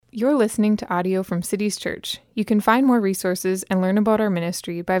You're listening to audio from Cities Church. You can find more resources and learn about our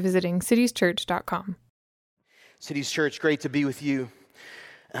ministry by visiting citieschurch.com. Cities Church, great to be with you.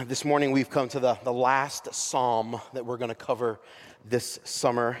 This morning we've come to the last psalm that we're going to cover this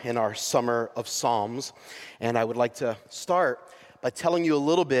summer in our Summer of Psalms. And I would like to start by telling you a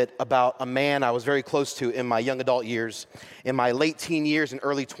little bit about a man I was very close to in my young adult years. In my late teen years and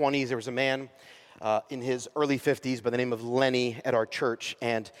early 20s, there was a man in his early 50s by the name of Lenny at our church,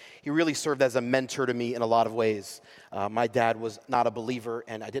 and he really served as a mentor to me in a lot of ways. My dad was not a believer,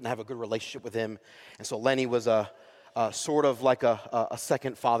 and I didn't have a good relationship with him, and so Lenny was a sort of like a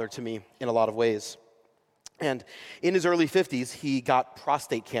second father to me in a lot of ways. And in his early 50s, he got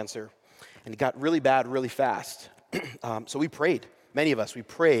prostate cancer, and it got really bad really fast. So we prayed, many of us, we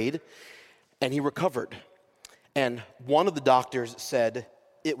prayed, and he recovered. And one of the doctors said,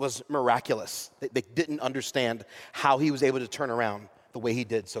 it was miraculous. They didn't understand how he was able to turn around the way he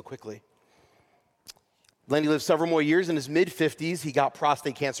did so quickly. Lenny lived several more years. In his mid-50s, he got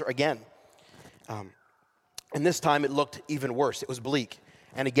prostate cancer again. And this time it looked even worse. It was bleak.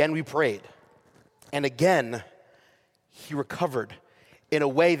 And again we prayed. And again, he recovered in a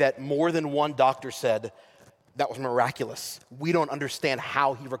way that more than one doctor said, that was miraculous. We don't understand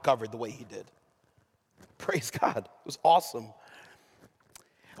how he recovered the way he did. Praise God. It was awesome.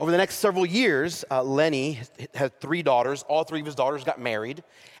 Over the next several years, Lenny had 3 daughters. All 3 of his daughters got married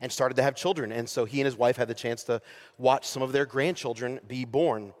and started to have children. And so he and his wife had the chance to watch some of their grandchildren be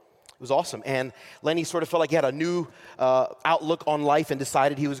born. It was awesome. And Lenny sort of felt like he had a new outlook on life and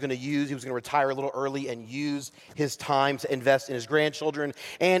decided he was going to retire a little early and use his time to invest in his grandchildren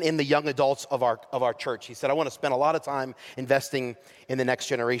and in the young adults of our church. He said, I want to spend a lot of time investing in the next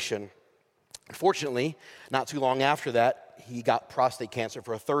generation. Unfortunately, not too long after that, he got prostate cancer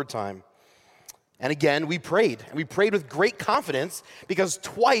for a 3rd time. And again, we prayed. And we prayed with great confidence because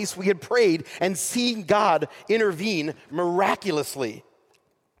twice we had prayed and seen God intervene miraculously.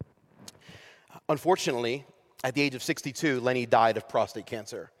 Unfortunately, at the age of 62, Lenny died of prostate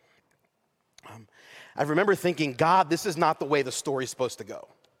cancer. I remember thinking, God, this is not the way the story's supposed to go.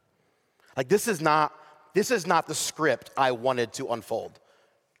 Like, this is not the script I wanted to unfold.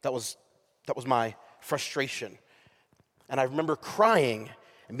 That was my frustration. And I remember crying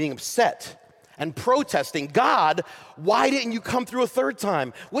and being upset and protesting, God, why didn't you come through a 3rd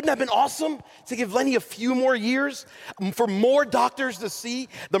time? Wouldn't it have been awesome to give Lenny a few more years for more doctors to see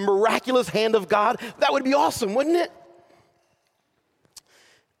the miraculous hand of God? That would be awesome, wouldn't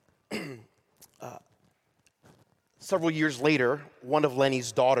it? Several years later, one of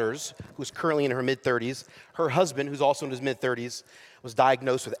Lenny's daughters, who's currently in her mid-30s, her husband, who's also in his mid-30s, was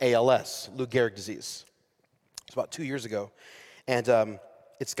diagnosed with ALS, Lou Gehrig disease. It's about 2 years ago, and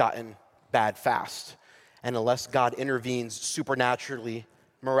it's gotten bad fast. And unless God intervenes supernaturally,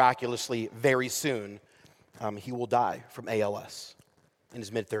 miraculously, very soon, he will die from ALS in his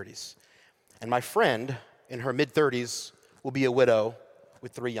mid-30s. And my friend, in her mid-30s, will be a widow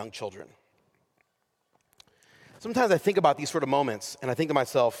with 3 young children. Sometimes I think about these sort of moments, and I think to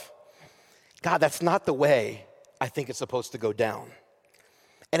myself, God, that's not the way I think it's supposed to go down.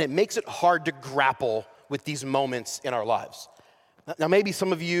 And it makes it hard to grapple with these moments in our lives. Now, maybe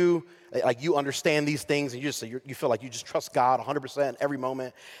some of you, like, you understand these things and you feel like you just trust God 100% every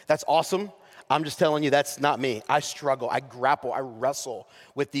moment. That's awesome. I'm just telling you, that's not me. I struggle, I grapple, I wrestle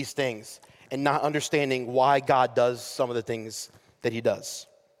with these things and not understanding why God does some of the things that he does.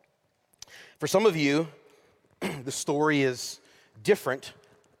 For some of you, the story is different,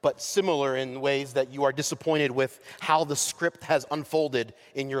 but similar in ways that you are disappointed with how the script has unfolded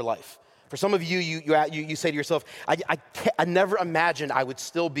in your life. For some of you, you say to yourself, I never imagined I would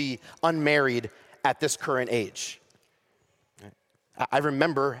still be unmarried at this current age. I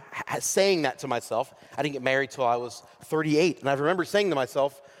remember saying that to myself. I didn't get married till I was 38, and I remember saying to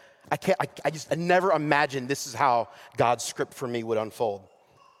myself, I never imagined this is how God's script for me would unfold.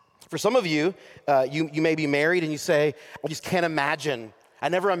 For some of you, you may be married and you say, I just can't imagine. I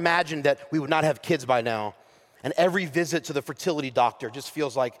never imagined that we would not have kids by now. And every visit to the fertility doctor just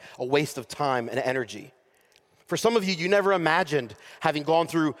feels like a waste of time and energy. For some of you, you never imagined having gone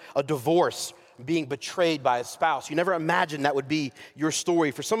through a divorce, being betrayed by a spouse. You never imagined that would be your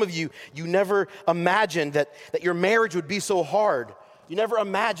story. For some of you, you never imagined that your marriage would be so hard. You never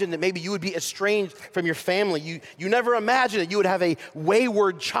imagined that maybe you would be estranged from your family. You never imagined that you would have a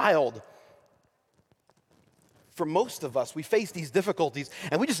wayward child. For most of us, we face these difficulties,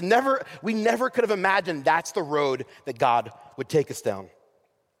 and we never could have imagined that's the road that God would take us down.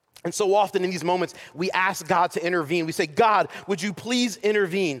 And so often in these moments, we ask God to intervene. We say, God, would you please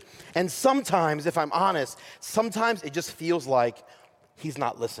intervene? And sometimes, if I'm honest, sometimes it just feels like he's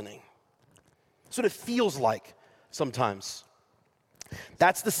not listening. That's what it feels like sometimes.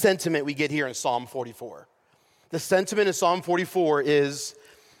 That's the sentiment we get here in Psalm 44. The sentiment in Psalm 44 is,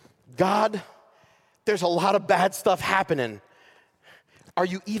 God, there's a lot of bad stuff happening. Are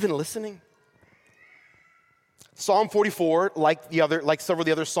you even listening? Psalm 44, like several of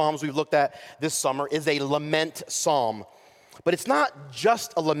the other Psalms we've looked at this summer, is a lament psalm. But it's not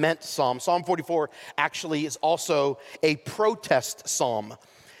just a lament psalm. Psalm 44 actually is also a protest psalm.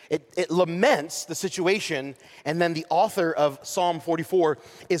 It laments the situation, and then the author of Psalm 44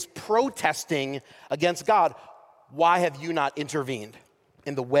 is protesting against God. Why have you not intervened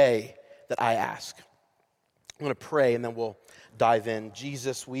in the way that I ask? I'm going to pray, and then we'll dive in.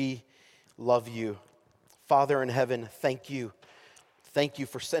 Jesus, we love you. Father in heaven, thank you. Thank you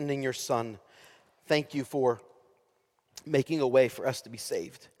for sending your Son. Thank you for making a way for us to be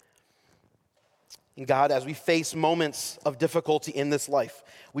saved. And God, as we face moments of difficulty in this life,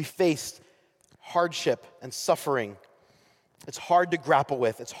 we face hardship and suffering. It's hard to grapple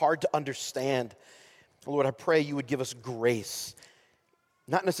with. It's hard to understand. Lord, I pray you would give us grace.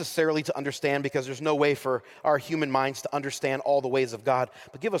 Not necessarily to understand, because there's no way for our human minds to understand all the ways of God,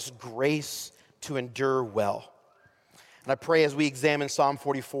 but give us grace to endure well. And I pray as we examine Psalm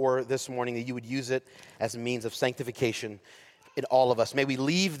 44 this morning that you would use it as a means of sanctification in all of us. May we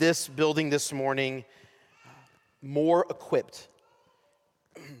leave this building this morning more equipped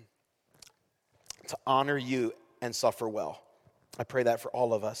to honor you and suffer well. I pray that for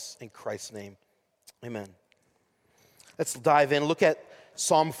all of us in Christ's name. Amen. Let's dive in. Look at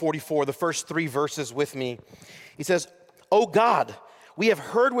Psalm 44, the first 3 verses with me. He says, "O God, we have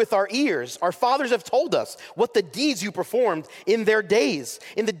heard with our ears, our fathers have told us what the deeds you performed in their days,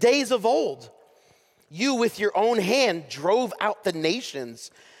 in the days of old. You with your own hand drove out the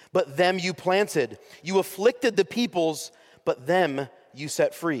nations, but them you planted. You afflicted the peoples, but them you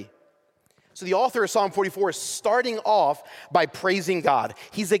set free." So the author of Psalm 44 is starting off by praising God.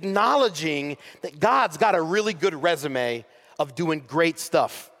 He's acknowledging that God's got a really good resume of doing great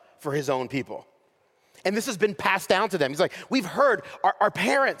stuff for his own people. And this has been passed down to them. He's like, we've heard our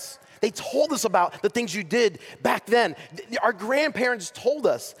parents, they told us about the things you did back then. Our grandparents told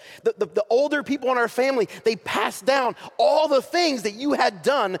us. The older people in our family, they passed down all the things that you had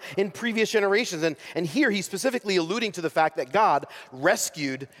done in previous generations. And here he's specifically alluding to the fact that God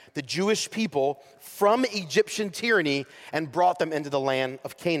rescued the Jewish people from Egyptian tyranny and brought them into the land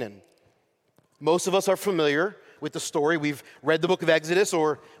of Canaan. Most of us are familiar with the story. We've read the book of Exodus,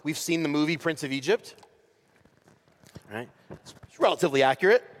 or we've seen the movie Prince of Egypt. Right? It's relatively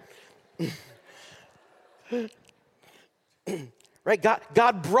accurate. Right?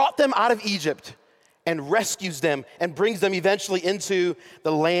 God brought them out of Egypt and rescues them and brings them eventually into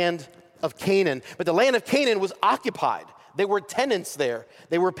the land of Canaan. But the land of Canaan was occupied. They were tenants there.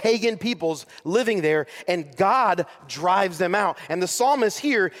 They were pagan peoples living there, and God drives them out. And the psalmist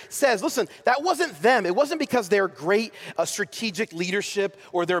here says, listen, that wasn't them. It wasn't because they're great strategic leadership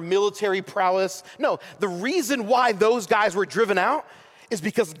or their military prowess. No, the reason why those guys were driven out is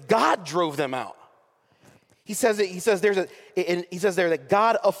because God drove them out. He says there that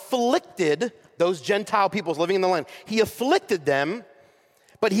God afflicted those Gentile peoples living in the land. He afflicted them,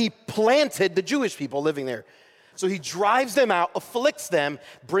 but he planted the Jewish people living there. So he drives them out, afflicts them,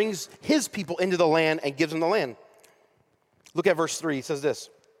 brings his people into the land, and gives them the land. Look at verse 3. He says this,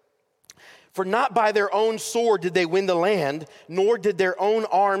 "For not by their own sword did they win the land, nor did their own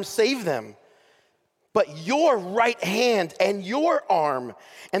arm save them. But your right hand and your arm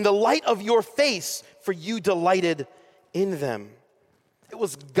and the light of your face, for you delighted in them." It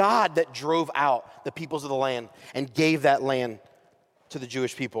was God that drove out the peoples of the land and gave that land to the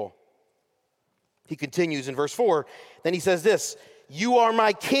Jewish people. He continues in verse 4. Then he says this, "You are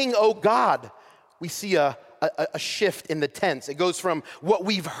my king, O God." We see a shift in the tense. It goes from what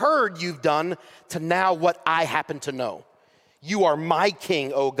we've heard you've done to now what I happen to know. "You are my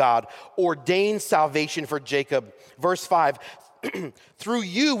king, O God. Ordain salvation for Jacob." Verse 5, "Through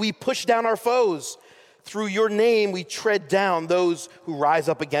you we push down our foes. Through your name we tread down those who rise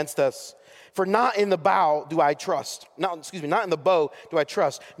up against us. For not in the bow do I trust. Not in the bow do I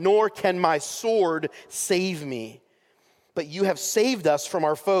trust, nor can my sword save me. But you have saved us from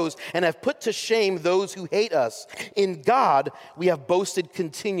our foes and have put to shame those who hate us. In God we have boasted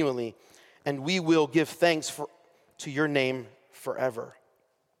continually, and we will give thanks to your name forever."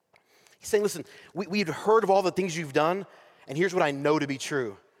 He's saying, listen, we'd heard of all the things you've done, and here's what I know to be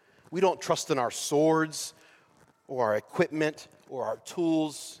true. We don't trust in our swords or our equipment or our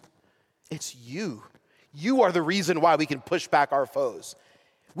tools. It's you. You are the reason why we can push back our foes.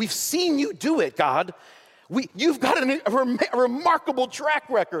 We've seen you do it, God. You've got a remarkable track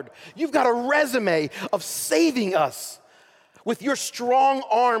record. You've got a resume of saving us with your strong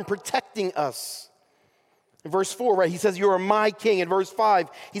arm protecting us. In verse 4, right, he says, you are my king. In verse 5,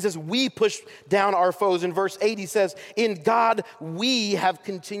 he says, we push down our foes. In verse 8, he says, in God we have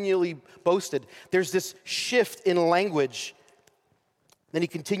continually boasted. There's this shift in language. Then he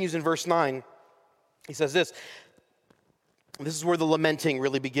continues in verse 9. He says this is where the lamenting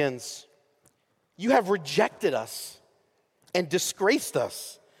really begins. You have rejected us and disgraced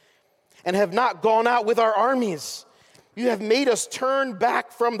us and have not gone out with our armies. You have made us turn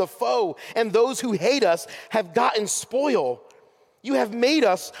back from the foe, and those who hate us have gotten spoil. You have made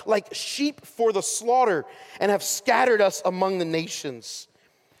us like sheep for the slaughter and have scattered us among the nations.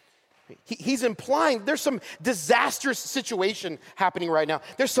 He's implying there's some disastrous situation happening right now.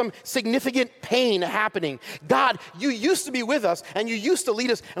 There's some significant pain happening. God, you used to be with us and you used to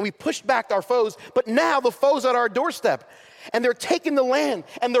lead us and we pushed back our foes, but now the foes at our doorstep and they're taking the land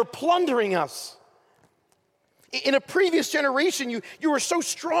and they're plundering us. In a previous generation, you were so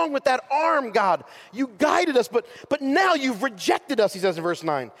strong with that arm, God. You guided us, but now you've rejected us, he says in verse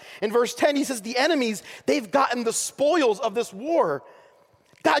 9. In verse 10, he says, the enemies, they've gotten the spoils of this war.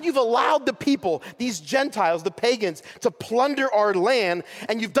 God, you've allowed the people, these Gentiles, the pagans, to plunder our land,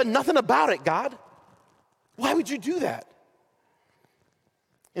 and you've done nothing about it, God. Why would you do that?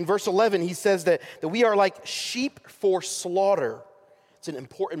 In verse 11, he says that we are like sheep for slaughter. It's an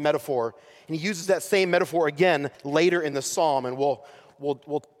important metaphor. And he uses that same metaphor again later in the psalm, and we'll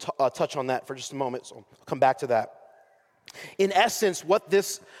touch on that for just a moment, so I'll come back to that. In essence, what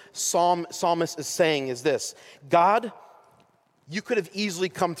this psalmist is saying is this: God, you could have easily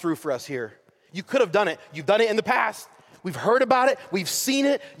come through for us here. You could have done it. You've done it in the past. We've heard about it. We've seen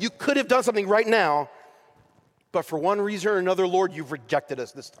it. You could have done something right now. But for one reason or another, Lord, you've rejected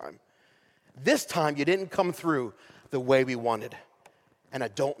us this time. This time, you didn't come through the way we wanted. And I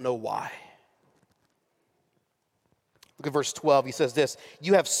don't know why. Look at verse 12. He says this: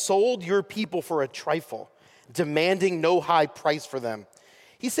 you have sold your people for a trifle, demanding no high price for them.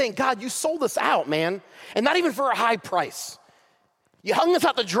 He's saying, God, you sold us out, man. And not even for a high price. You hung us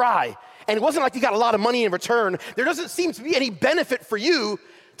out to dry. And it wasn't like you got a lot of money in return. There doesn't seem to be any benefit for you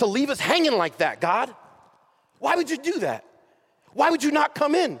to leave us hanging like that, God. Why would you do that? Why would you not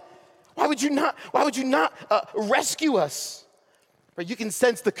come in? Why would you not rescue us? Right, you can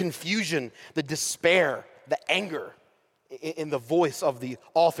sense the confusion, the despair, the anger in the voice of the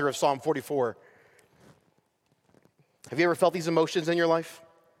author of Psalm 44. Have you ever felt these emotions in your life?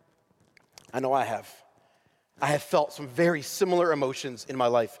 I know I have. I have felt some very similar emotions in my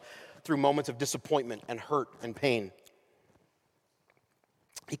life through moments of disappointment and hurt and pain.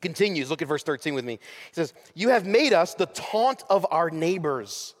 He continues, look at verse 13 with me. He says, you have made us the taunt of our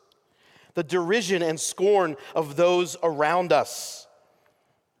neighbors, the derision and scorn of those around us.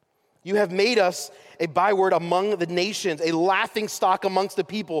 You have made us a byword among the nations, a laughing stock amongst the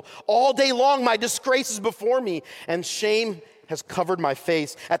people. All day long my disgrace is before me, and shame has covered my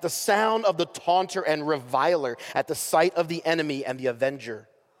face at the sound of the taunter and reviler, at the sight of the enemy and the avenger.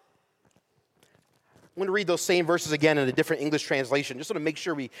 I'm going to read those same verses again in a different English translation, just so to make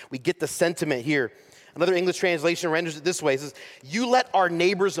sure we get the sentiment here. Another English translation renders it this way. It says, you let our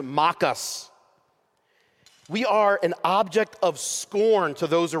neighbors mock us. We are an object of scorn to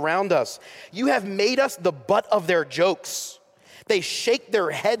those around us. You have made us the butt of their jokes. They shake their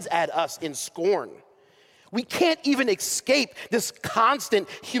heads at us in scorn. We can't even escape this constant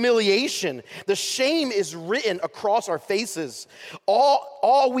humiliation. The shame is written across our faces.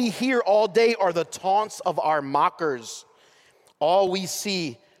 All we hear all day are the taunts of our mockers. All we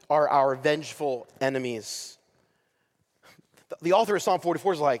see are our vengeful enemies. The author of Psalm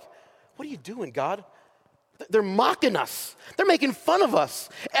 44 is like, what are you doing, God? They're mocking us. They're making fun of us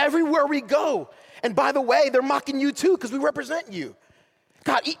everywhere we go. And by the way, they're mocking you too because we represent you.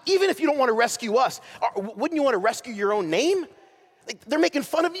 God, even if you don't want to rescue us, wouldn't you want to rescue your own name? They're making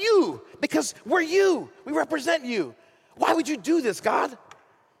fun of you because we're you. We represent you. Why would you do this, God?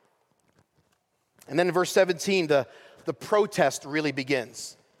 And then in verse 17, the protest really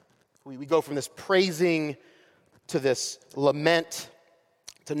begins. We go from this praising to this lament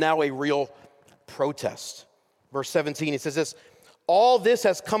to now a real protest. Verse 17, it says this: all this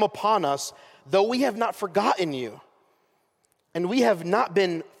has come upon us, though we have not forgotten you, and we have not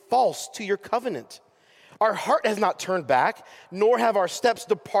been false to your covenant. Our heart has not turned back, nor have our steps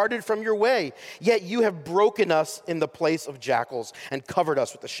departed from your way. Yet you have broken us in the place of jackals and covered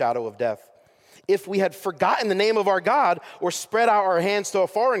us with the shadow of death. If we had forgotten the name of our God or spread out our hands to a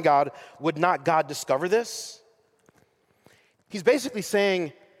foreign god, would not God discover this? He's basically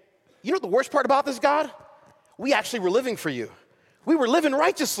saying, you know what the worst part about this, God? we actually were living for you. We were living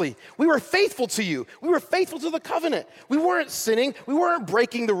righteously. We were faithful to you. We were faithful to the covenant. We weren't sinning. We weren't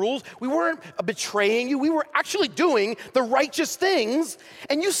breaking the rules. We weren't betraying you. We were actually doing the righteous things,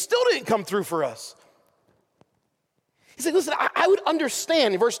 and you still didn't come through for us. He said, listen, I would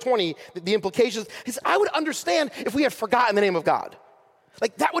understand, in verse 20, the implications. He said, I would understand if we had forgotten the name of God.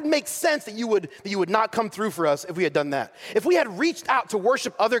 Like, that would make sense that you would not come through for us if we had done that. If we had reached out to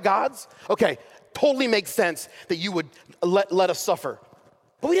worship other gods, okay, totally makes sense that you would let us suffer.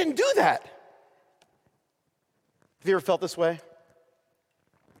 But we didn't do that. Have you ever felt this way?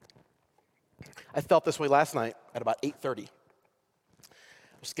 I felt this way last night at about 8:30. I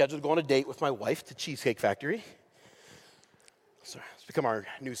was scheduled to go on a date with my wife to Cheesecake Factory. So it's become our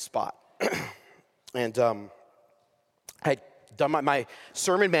new spot. And I had done my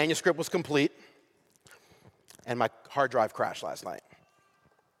sermon manuscript was complete, and my hard drive crashed last night.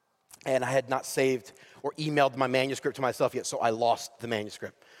 And I had not saved or emailed my manuscript to myself yet, so I lost the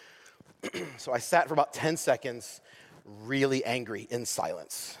manuscript. So I sat for about 10 seconds, really angry, in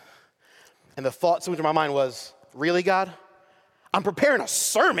silence. And the thought that went through my mind was, really, God? I'm preparing a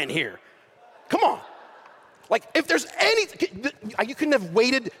sermon here. Come on. Like, if there's any, you couldn't have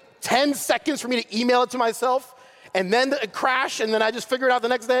waited 10 seconds for me to email it to myself, and then it crashed, and then I just figured it out the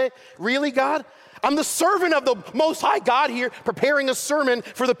next day? Really, God? I'm the servant of the Most High God here, preparing a sermon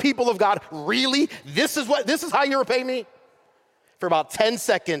for the people of God. Really? This is how you repay me? For about 10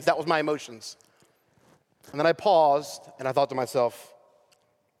 seconds, that was my emotions. And then I paused, and I thought to myself,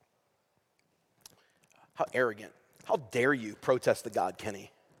 how arrogant. How dare you protest the God,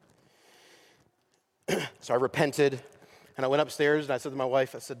 Kenny? So I repented, and I went upstairs, and I said to my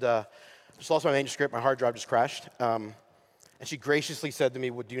wife, I said, I just lost my manuscript. My hard drive just crashed. And she graciously said to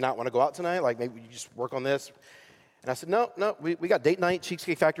me, well, do you not want to go out tonight? Like, maybe you just work on this? And I said, no, we got date night.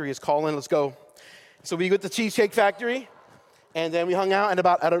 Cheesecake Factory is calling. Let's go. So we went to Cheesecake Factory, and then we hung out. And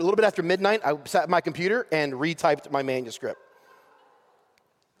about at a little bit after midnight, I sat at my computer and retyped my manuscript.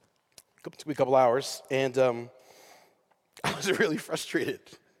 It took me a couple hours, and I was really frustrated.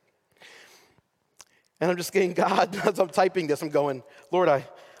 And I'm just saying, God, as I'm typing this, I'm going, Lord, I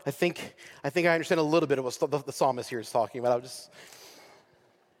think I understand a little bit of what the psalmist here is talking about. I'm just,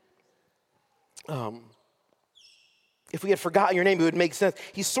 if we had forgotten your name, it would make sense.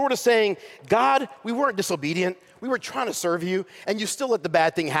 He's sort of saying, God, we weren't disobedient. We were trying to serve you, and you still let the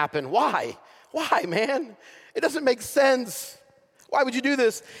bad thing happen. Why? Why, man? It doesn't make sense. Why would you do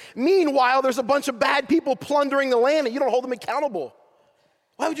this? Meanwhile, there's a bunch of bad people plundering the land, and you don't hold them accountable.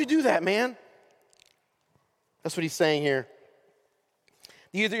 Why would you do that, man? That's what he's saying here.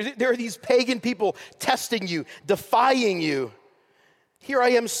 There are these pagan people testing you, defying you. Here I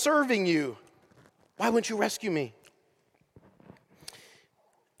am serving you. Why wouldn't you rescue me?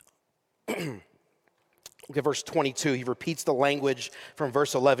 Look at verse 22. He repeats the language from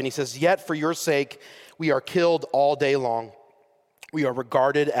verse 11. He says, yet for your sake we are killed all day long. We are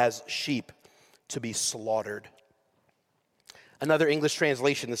regarded as sheep to be slaughtered. Another English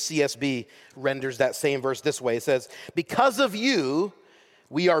translation, the CSB, renders that same verse this way. It says, because of you,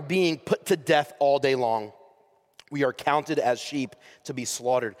 we are being put to death all day long. We are counted as sheep to be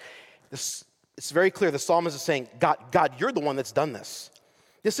slaughtered. It's very clear. The psalmist is saying, God, you're the one that's done this.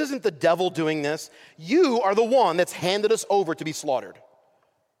 This isn't the devil doing this. You are the one that's handed us over to be slaughtered.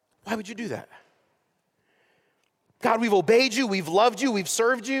 Why would you do that? God, we've obeyed you, we've loved you, we've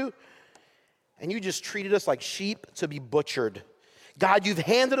served you, and you just treated us like sheep to be butchered. God, you've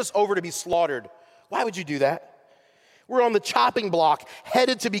handed us over to be slaughtered. Why would you do that? We're on the chopping block,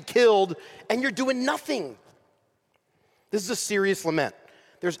 headed to be killed, and you're doing nothing. This is a serious lament.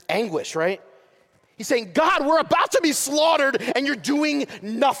 There's anguish, right? He's saying, God, we're about to be slaughtered, and you're doing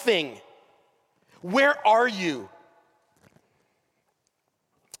nothing. Where are you?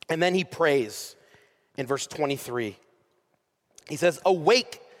 And then he prays in verse 23. He says,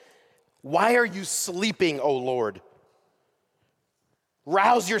 awake. Why are you sleeping, O Lord?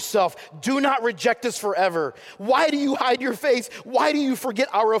 Rouse yourself. Do not reject us forever. Why do you hide your face? Why do you forget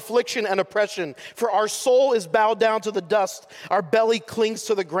our affliction and oppression? For our soul is bowed down to the dust. Our belly clings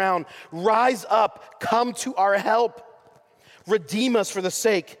to the ground. Rise up. Come to our help. Redeem us for the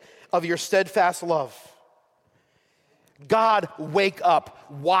sake of your steadfast love. God, wake up.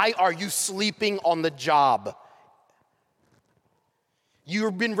 Why are you sleeping on the job?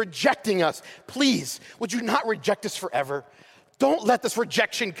 You've been rejecting us. Please, would you not reject us forever? Don't let this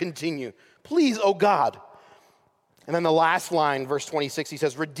rejection continue. Please, oh God. And then the last line, verse 26, he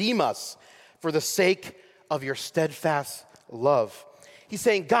says, redeem us for the sake of your steadfast love. He's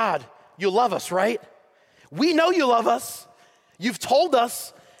saying, God, you love us, right? We know you love us. You've told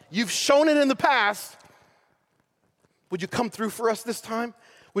us. You've shown it in the past. Would you come through for us this time?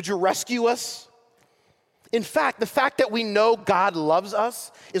 Would you rescue us? In fact, the fact that we know God loves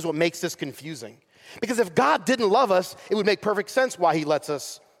us is what makes this confusing. Because if God didn't love us, it would make perfect sense why he lets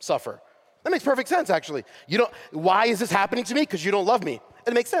us suffer. That makes perfect sense, actually. Why is this happening to me? Because you don't love me.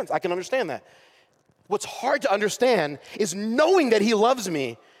 It makes sense. I can understand that. What's hard to understand is knowing that he loves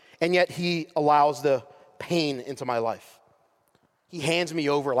me, and yet he allows the pain into my life. He hands me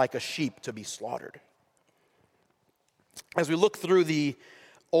over like a sheep to be slaughtered. As we look through the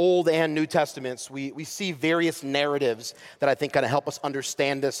Old and New Testaments, we see various narratives that I think kind of help us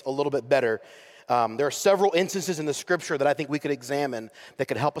understand this a little bit better. There are several instances in the scripture that I think we could examine that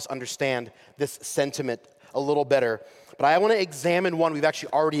could help us understand this sentiment a little better. But I want to examine one we've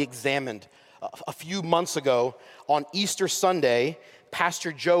actually already examined a few months ago. On Easter Sunday,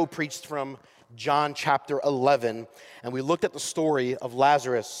 Pastor Joe preached from John chapter 11, and we looked at the story of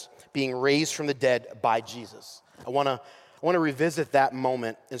Lazarus being raised from the dead by Jesus. I want to revisit that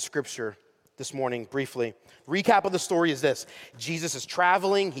moment in Scripture this morning briefly. Recap of the story is this. Jesus is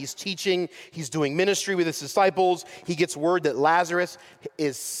traveling, he's teaching, he's doing ministry with his disciples. He gets word that Lazarus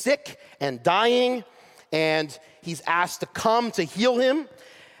is sick and dying, and he's asked to come to heal him,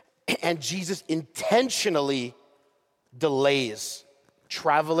 and Jesus intentionally delays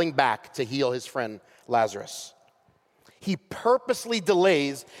traveling back to heal his friend Lazarus. He purposely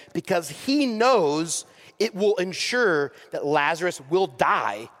delays because he knows it will ensure that Lazarus will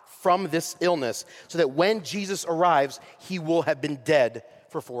die from this illness, so that when Jesus arrives, he will have been dead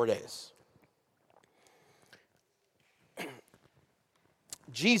for 4 days.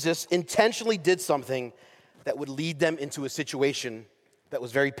 Jesus intentionally did something that would lead them into a situation that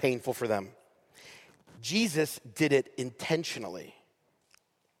was very painful for them. Jesus did it intentionally.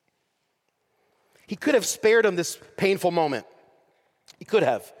 He could have spared them this painful moment. He could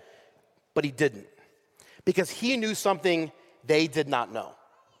have, but he didn't. Because he knew something they did not know,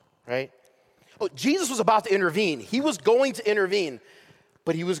 right? Oh, Jesus was about to intervene. He was going to intervene,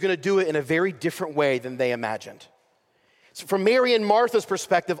 but he was going to do it in a very different way than they imagined. So from Mary and Martha's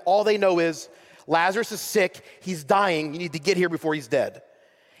perspective, all they know is Lazarus is sick, he's dying, you need to get here before he's dead.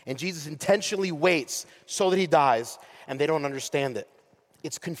 And Jesus intentionally waits so that he dies, and they don't understand it.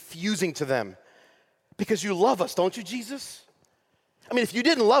 It's confusing to them. Because you love us, don't you, Jesus? I mean, if you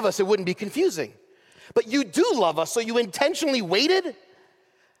didn't love us, it wouldn't be confusing. But you do love us, so you intentionally waited?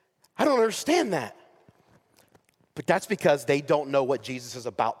 I don't understand that. But that's because they don't know what Jesus is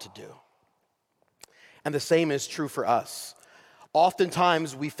about to do. And the same is true for us.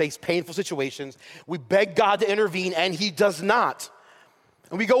 Oftentimes, we face painful situations. We beg God to intervene, and he does not.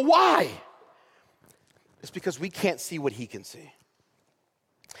 And we go, why? It's because we can't see what he can see.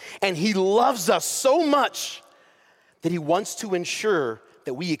 And he loves us so much that he wants to ensure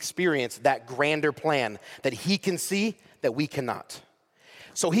that we experience that grander plan that he can see that we cannot.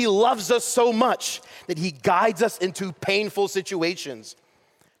 So he loves us so much that he guides us into painful situations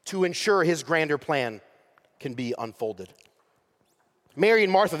to ensure his grander plan can be unfolded. Mary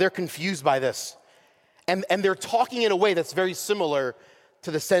and Martha, they're confused by this. And they're talking in a way that's very similar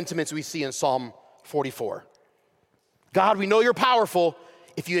to the sentiments we see in Psalm 44. God, we know you're powerful.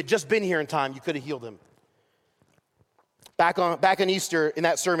 If you had just been here in time, you could have healed him. Back on Easter, in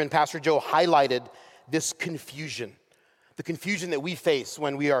that sermon, Pastor Joe highlighted this confusion, the confusion that we face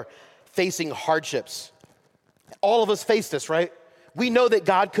when we are facing hardships. All of us face this, right? We know that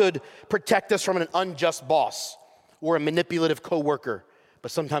God could protect us from an unjust boss or a manipulative coworker,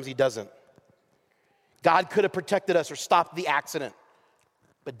 but sometimes he doesn't. God could have protected us or stopped the accident,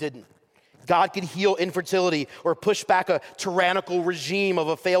 but didn't. God could heal infertility or push back a tyrannical regime of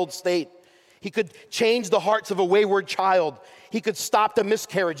a failed state. He could change the hearts of a wayward child. He could stop the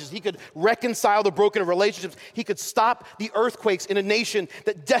miscarriages. He could reconcile the broken relationships. He could stop the earthquakes in a nation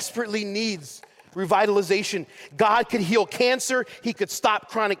that desperately needs revitalization. God could heal cancer. He could stop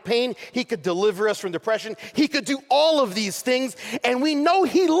chronic pain. He could deliver us from depression. He could do all of these things, and we know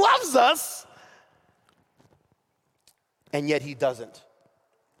he loves us, and yet he doesn't.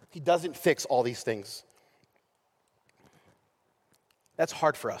 He doesn't fix all these things. That's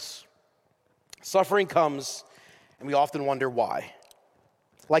hard for us. Suffering comes, and we often wonder why.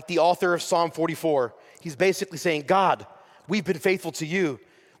 Like the author of Psalm 44, he's basically saying, God, we've been faithful to you.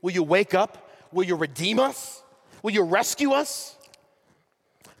 Will you wake up? Will you redeem us? Will you rescue us?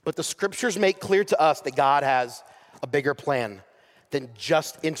 But the scriptures make clear to us that God has a bigger plan than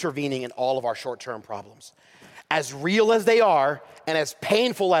just intervening in all of our short-term problems. As real as they are and as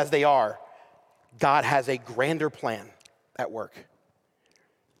painful as they are, God has a grander plan at work.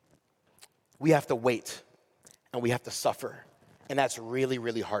 We have to wait and we have to suffer. And that's really,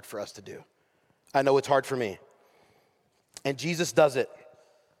 really hard for us to do. I know it's hard for me. And Jesus does it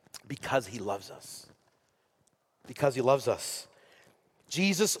because he loves us. Because he loves us.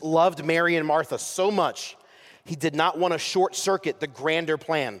 Jesus loved Mary and Martha so much, he did not want to short circuit the grander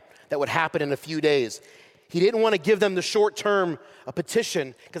plan that would happen in a few days. He didn't want to give them the short-term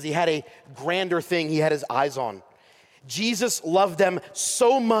petition because he had a grander thing he had his eyes on. Jesus loved them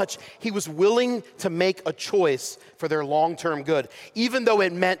so much, he was willing to make a choice for their long-term good, even though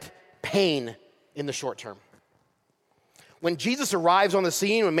it meant pain in the short term. When Jesus arrives on the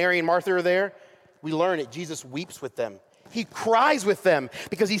scene, when Mary and Martha are there, we learn that Jesus weeps with them. He cries with them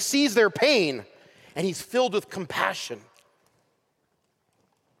because he sees their pain and he's filled with compassion.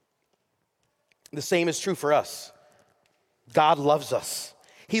 The same is true for us. God loves us.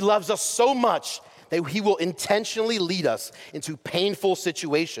 He loves us so much that he will intentionally lead us into painful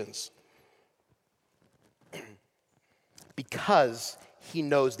situations because he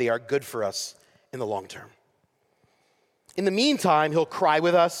knows they are good for us in the long term. In the meantime, he'll cry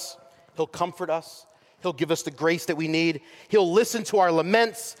with us, he'll comfort us, he'll give us the grace that we need, he'll listen to our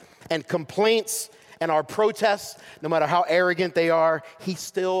laments and complaints and our protests. No matter how arrogant they are, he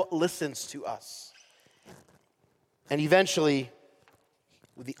still listens to us. And eventually,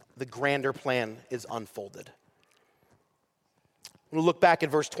 the grander plan is unfolded. We'll look back at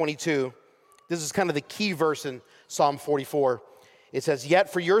verse 22. This is kind of the key verse in Psalm 44. It says,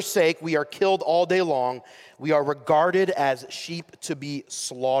 "Yet for your sake we are killed all day long. We are regarded as sheep to be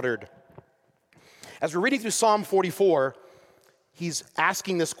slaughtered." As we're reading through Psalm 44, he's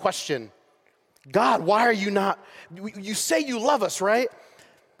asking this question, God, why are you not, you say you love us, right?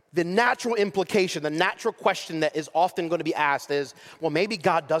 The natural implication, the natural question that is often going to be asked is, well, maybe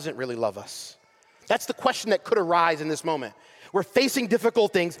God doesn't really love us. That's the question that could arise in this moment. We're facing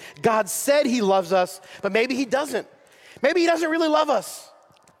difficult things. God said he loves us, but maybe he doesn't. Maybe he doesn't really love us.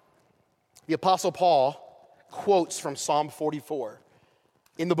 The Apostle Paul quotes from Psalm 44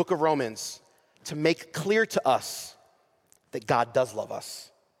 in the book of Romans to make clear to us that God does love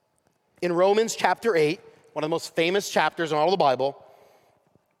us. In Romans chapter 8, one of the most famous chapters in all of the Bible,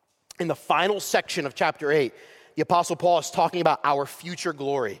 in the final section of chapter 8, the Apostle Paul is talking about our future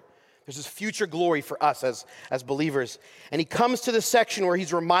glory. There's this future glory for us as believers. And he comes to this section where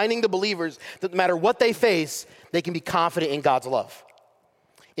he's reminding the believers that no matter what they face, they can be confident in God's love.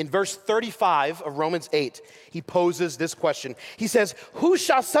 In verse 35 of Romans 8, he poses this question. He says, "Who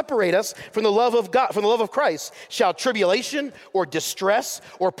shall separate us from the love of God, from the love of Christ? Shall tribulation or distress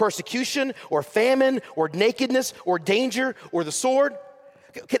or persecution or famine or nakedness or danger or the sword?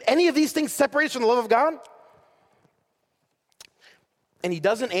 Can any of these things separate us from the love of God?" And he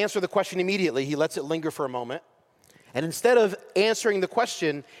doesn't answer the question immediately. He lets it linger for a moment. And instead of answering the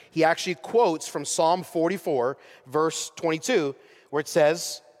question, he actually quotes from Psalm 44, verse 22, where it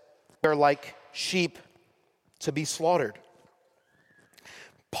says, "They're like sheep to be slaughtered."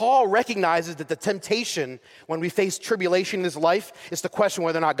 Paul recognizes that the temptation when we face tribulation in this life is to question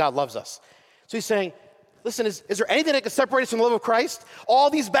whether or not God loves us. So he's saying, listen, is there anything that can separate us from the love of Christ? All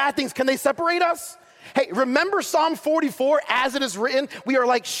these bad things, can they separate us? Hey, remember Psalm 44 as it is written, we are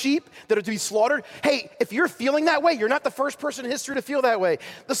like sheep that are to be slaughtered. Hey, if you're feeling that way, you're not the first person in history to feel that way.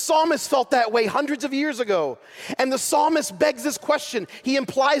 The psalmist felt that way hundreds of years ago. And the psalmist begs this question. He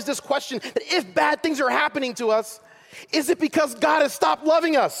implies this question that if bad things are happening to us, is it because God has stopped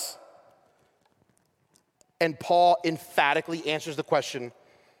loving us? And Paul emphatically answers the question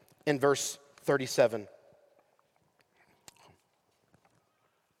in verse 37.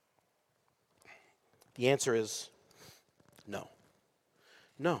 The answer is no.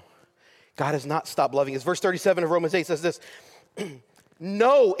 No. God has not stopped loving us. Verse 37 of Romans 8 says this,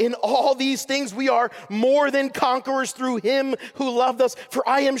 "No, in all these things we are more than conquerors through him who loved us. For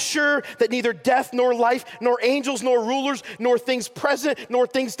I am sure that neither death nor life, nor angels, nor rulers, nor things present, nor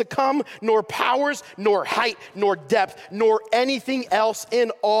things to come, nor powers, nor height, nor depth, nor anything else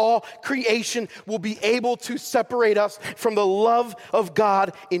in all creation will be able to separate us from the love of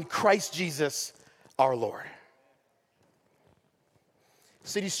God in Christ Jesus our Lord."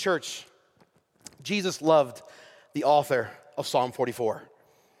 Cities Church, Jesus loved the author of Psalm 44.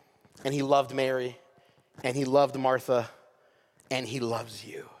 And he loved Mary, and he loved Martha, and he loves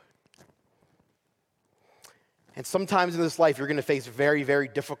you. And sometimes in this life, you're gonna face very, very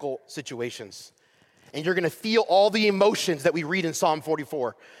difficult situations. And you're gonna feel all the emotions that we read in Psalm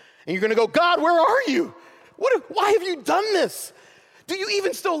 44. And you're gonna go, God, where are you? Why have you done this? Do you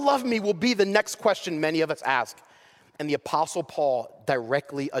even still love me? Will be the next question many of us ask. And the Apostle Paul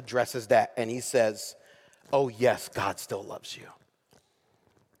directly addresses that. And he says, oh yes, God still loves you.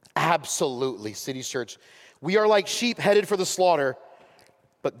 Absolutely, Cities Church. We are like sheep headed for the slaughter,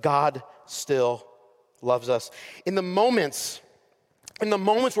 but God still loves us. In the moments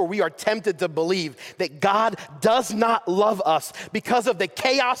where we are tempted to believe that God does not love us because of the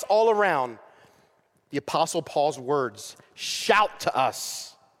chaos all around, the Apostle Paul's words shout to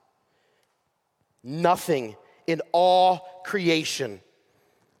us, nothing in all creation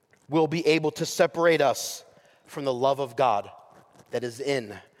will be able to separate us from the love of God that is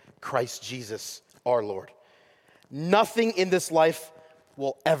in Christ Jesus our Lord. Nothing in this life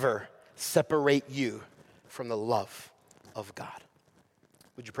will ever separate you from the love of God.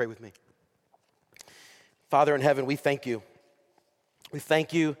 Would you pray with me? Father in heaven, we thank you. We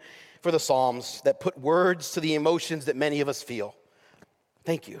thank you for the Psalms that put words to the emotions that many of us feel.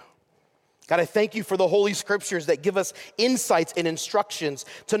 Thank you. God, I thank you for the Holy Scriptures that give us insights and instructions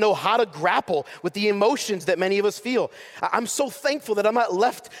to know how to grapple with the emotions that many of us feel. I'm so thankful that I'm not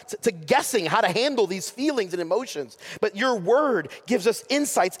left to guessing how to handle these feelings and emotions, but your word gives us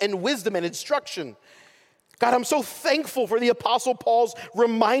insights and wisdom and instruction. God, I'm so thankful for the Apostle Paul's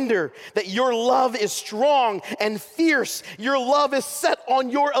reminder that your love is strong and fierce. Your love is set on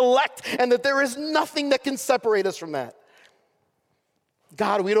your elect, and that there is nothing that can separate us from that.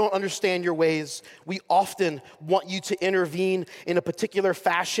 God, we don't understand your ways. We often want you to intervene in a particular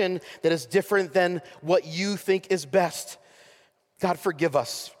fashion that is different than what you think is best. God, forgive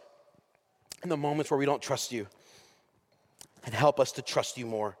us in the moments where we don't trust you, and help us to trust you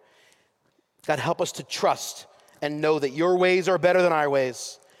more. God, help us to trust and know that your ways are better than our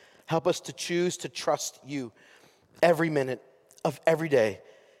ways. Help us to choose to trust you every minute of every day,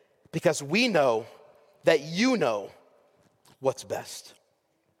 because we know that you know what's best.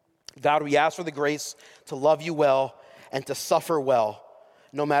 God, we ask for the grace to love you well and to suffer well,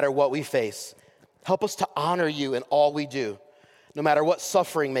 no matter what we face. Help us to honor you in all we do, no matter what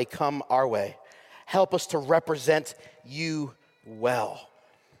suffering may come our way. Help us to represent you well,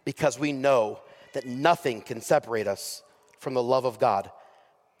 because we know that nothing can separate us from the love of God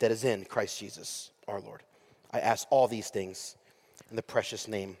that is in Christ Jesus, our Lord. I ask all these things in the precious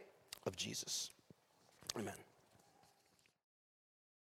name of Jesus. Amen.